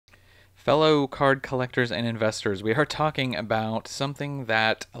Fellow card collectors and investors, we are talking about something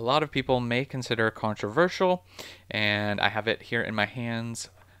that a lot of people may consider controversial, and I have it here in my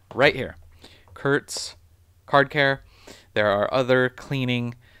hands right here. Kurtz Card Care. There are other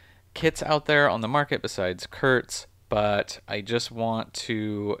cleaning kits out there on the market besides Kurtz, but I just want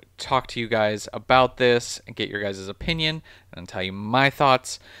to talk to you guys about this and get your guys' opinion and tell you my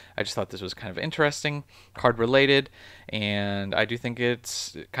thoughts. I just thought this was kind of interesting, card related, and I do think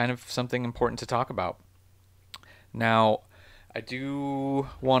it's kind of something important to talk about. Now, I do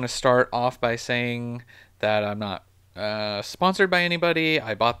want to start off by saying that I'm not sponsored by anybody.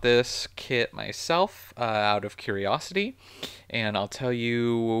 I bought this kit myself out of curiosity, and I'll tell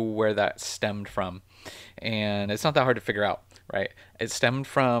you where that stemmed from. And it's not that hard to figure out, right? It stemmed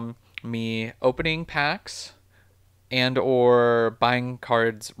from me opening packs and or buying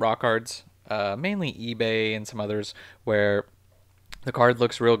cards, raw cards, mainly eBay and some others, where the card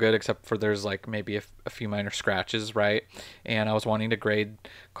looks real good except for there's like maybe a few minor scratches, right? And I was wanting to grade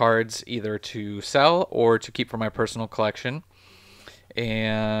cards either to sell or to keep for my personal collection.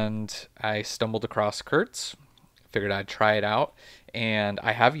 And I stumbled across Kurtz, figured I'd try it out, and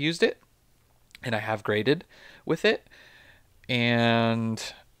I have used it and I have graded with it.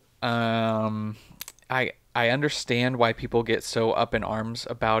 And I understand why people get so up in arms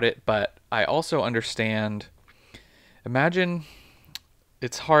about it, but I also understand. Imagine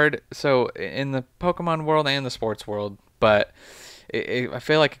it's hard. So in the Pokemon world and the sports world, but I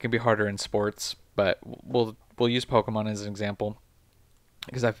feel like it can be harder in sports. But we'll use Pokemon as an example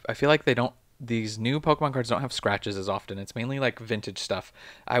because I feel like they don't. These new Pokemon cards don't have scratches as often. It's mainly like vintage stuff.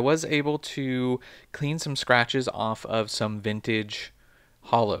 I was able to clean some scratches off of some vintage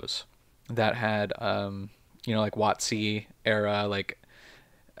hollows that had, like WotC era, like,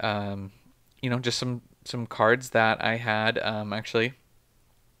 just some cards that I had. Actually,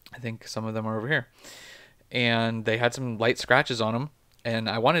 I think some of them are over here, and they had some light scratches on them, and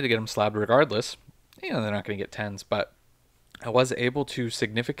I wanted to get them slabbed regardless. They're not going to get tens, but I was able to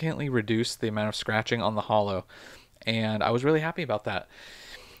significantly reduce the amount of scratching on the hollow, and I was really happy about that.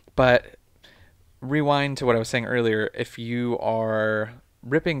 But rewind to what I was saying earlier. If you are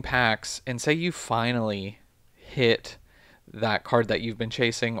ripping packs and say you finally hit that card that you've been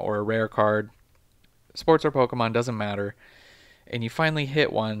chasing, or a rare card, sports or Pokemon, doesn't matter, and you finally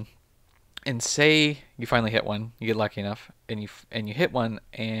hit one, and say you finally hit one, you get lucky enough, and you hit one,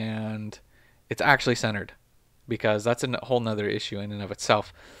 and it's actually centered, because that's a whole nother issue in and of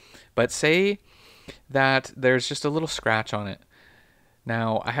itself. But say that there's just a little scratch on it.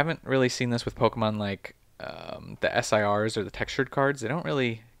 Now, I haven't really seen this with Pokemon like the SIRs or the textured cards. They don't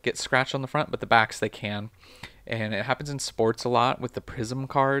really get scratched on the front, but the backs they can. And it happens in sports a lot with the Prism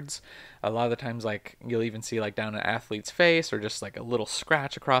cards. A lot of the times, like, you'll even see like down an athlete's face or just like a little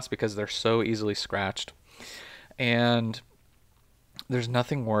scratch across because they're so easily scratched. And there's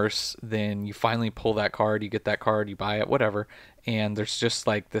nothing worse than you finally pull that card, you get that card, you buy it, whatever, and there's just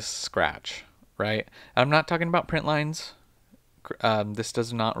like this scratch, right? I'm not talking about print lines. This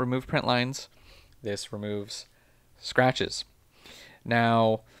does not remove print lines. This removes scratches.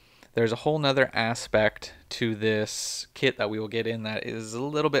 Now, there's a whole nother aspect to this kit that we will get in that is a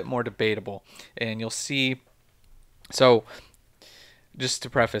little bit more debatable, and you'll see. So, just to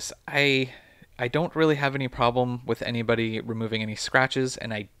preface, I don't really have any problem with anybody removing any scratches,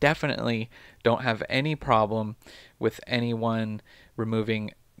 and I definitely don't have any problem with anyone removing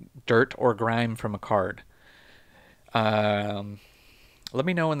dirt or grime from a card. Let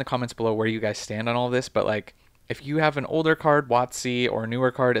me know in the comments below where you guys stand on all this, but like, if you have an older card, WotC, or a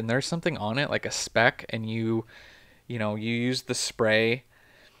newer card, and there's something on it, like a speck, and you use the spray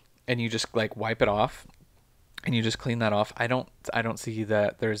and you just like wipe it off, and you just clean that off. I don't see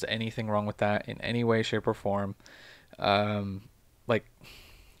that there's anything wrong with that in any way, shape, or form. Like,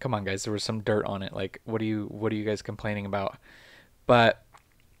 come on, guys, there was some dirt on it. Like, what are you guys complaining about? But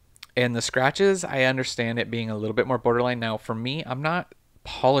and the scratches, I understand it being a little bit more borderline. Now, for me, I'm not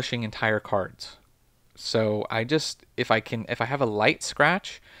polishing entire cards. So I just, if I have a light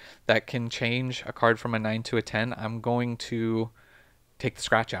scratch that can change a card from a 9 to a 10, I'm going to take the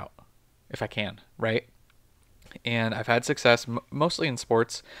scratch out if I can, right? And I've had success mostly in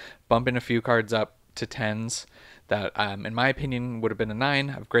sports, bumping a few cards up to 10s that, in my opinion, would have been a 9.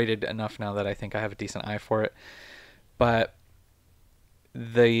 I've graded enough now that I think I have a decent eye for it. But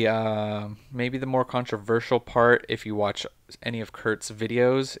the maybe the more controversial part, if you watch any of Kurt's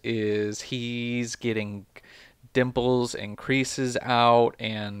videos, is he's getting dimples and creases out,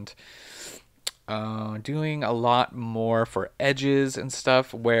 and doing a lot more for edges and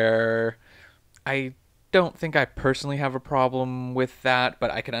stuff, where I don't think I personally have a problem with that,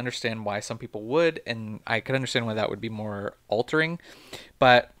 but I can understand why some people would, and I could understand why that would be more altering.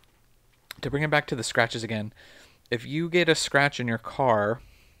 But to bring it back to the scratches again, if you get a scratch in your car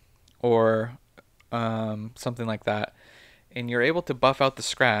or something like that, and you're able to buff out the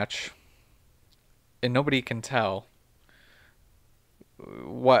scratch, and nobody can tell,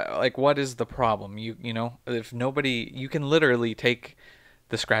 what is the problem? You know, if nobody, you can literally take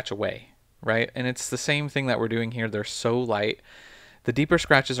the scratch away, right? And it's the same thing that we're doing here. They're so light. The deeper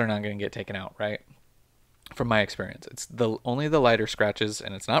scratches are not going to get taken out, right? From my experience, it's the only the lighter scratches,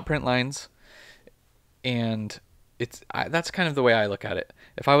 and it's not print lines. And that's kind of the way I look at it.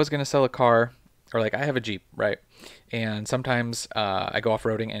 If I was going to sell a car, or like I have a Jeep, right? And sometimes I go off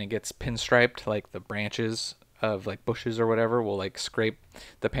roading and it gets pinstriped, like the branches of like bushes or whatever will like scrape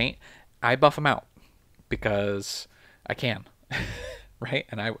the paint. I buff them out because I can, right?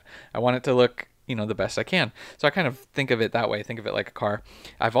 And I want it to look, you know, the best I can. So I kind of think of it that way. Think of it like a car.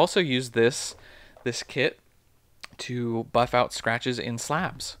 I've also used this kit to buff out scratches in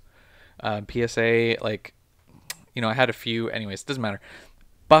slabs. PSA, like, you know, I had a few. Anyways, it doesn't matter.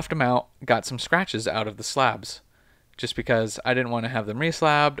 Buffed them out, got some scratches out of the slabs, just because I didn't want to have them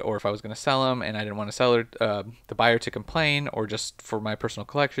reslabbed, or if I was going to sell them and I didn't want to sell the buyer to complain, or just for my personal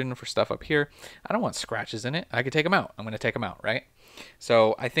collection for stuff up here. I don't want scratches in it. I could take them out. I'm going to take them out, right?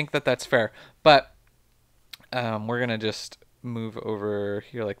 So I think that that's fair. But we're going to just move over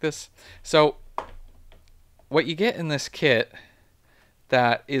here like this. So what you get in this kit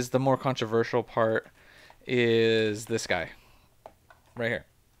that is the more controversial part is this guy right here.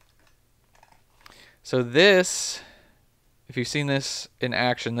 So this, if you've seen this in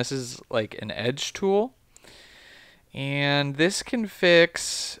action, this is like an edge tool. And this can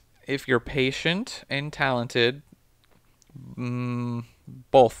fix, if you're patient and talented,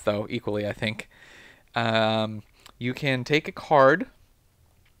 both though, equally, I think. You can take a card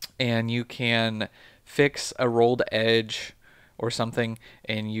and you can fix a rolled edge or something,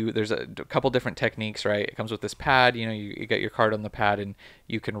 and there's a couple different techniques, right? It comes with this pad, you know, you get your card on the pad and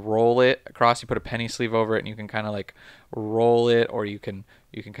you can roll it across. You put a penny sleeve over it and you can kind of like roll it, or you can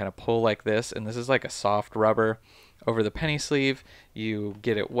kind of pull like this, and this is like a soft rubber over the penny sleeve. You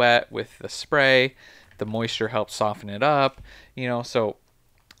get it wet with the spray, the moisture helps soften it up, you know. So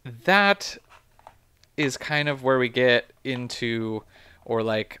that is kind of where we get into, or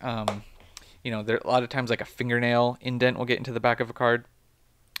like you know, there a lot of times like a fingernail indent will get into the back of a card.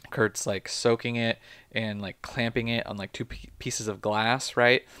 Kurt's like soaking it and like clamping it on like two pieces of glass,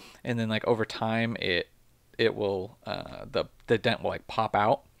 right? And then like over time it will the dent will like pop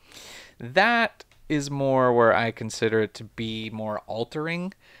out. That is more where I consider it to be more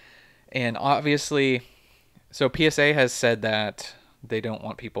altering. And obviously, so PSA has said that they don't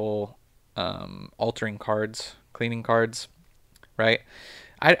want people altering cards, cleaning cards, right?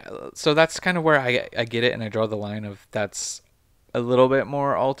 So that's kind of where I get it, and I draw the line of that's a little bit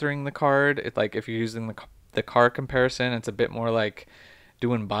more altering the card. It, like if you're using the car comparison, it's a bit more like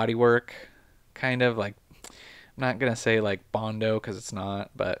doing body work, kind of like, I'm not gonna say like Bondo because it's not,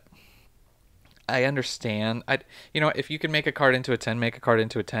 but I understand. You know, if you can make a card into a 10, make a card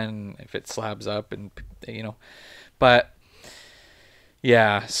into a 10 if it slabs up, and you know, but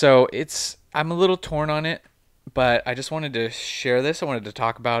yeah, so I'm a little torn on it. But I just wanted to share this. I wanted to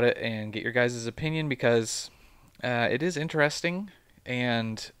talk about it and get your guys' opinion, because it is interesting,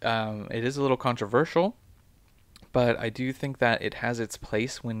 and it is a little controversial. But I do think that it has its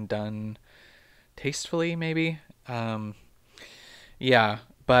place when done tastefully, maybe. Yeah,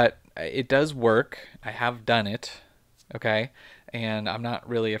 but it does work. I have done it, okay? And I'm not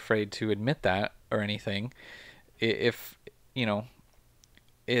really afraid to admit that or anything. If, you know,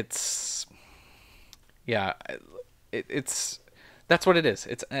 it's... yeah, it's that's what it is.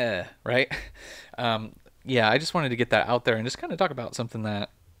 It's right. Yeah, I just wanted to get that out there and just kind of talk about something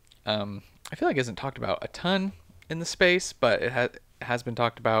that I feel like isn't talked about a ton in the space, but it has been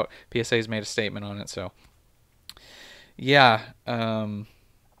talked about. PSA's made a statement on it, so yeah.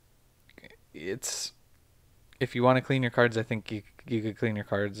 It's, if you want to clean your cards, I think you could clean your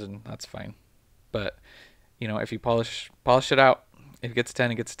cards, and that's fine. But you know, if you polish it out, if it gets a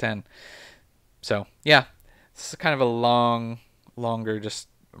 10, it gets a 10. So yeah, this is kind of a longer just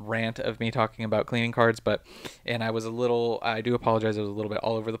rant of me talking about cleaning cards, but, and I do apologize, I was a little bit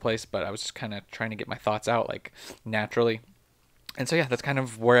all over the place, but I was just kind of trying to get my thoughts out like naturally. And so yeah, that's kind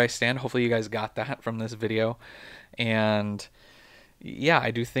of where I stand. Hopefully you guys got that from this video. And yeah, I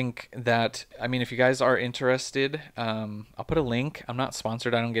do think that, I mean, if you guys are interested, I'll put a link. I'm not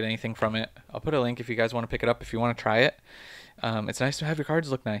sponsored, I don't get anything from it. I'll put a link if you guys want to pick it up, if you want to try it. It's nice to have your cards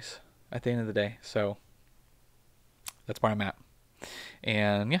look nice at the end of the day. So That's where I'm at.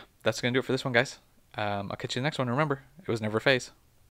 And yeah, that's gonna do it for this one, guys. I'll catch you in the next one. Remember, it was never a phase.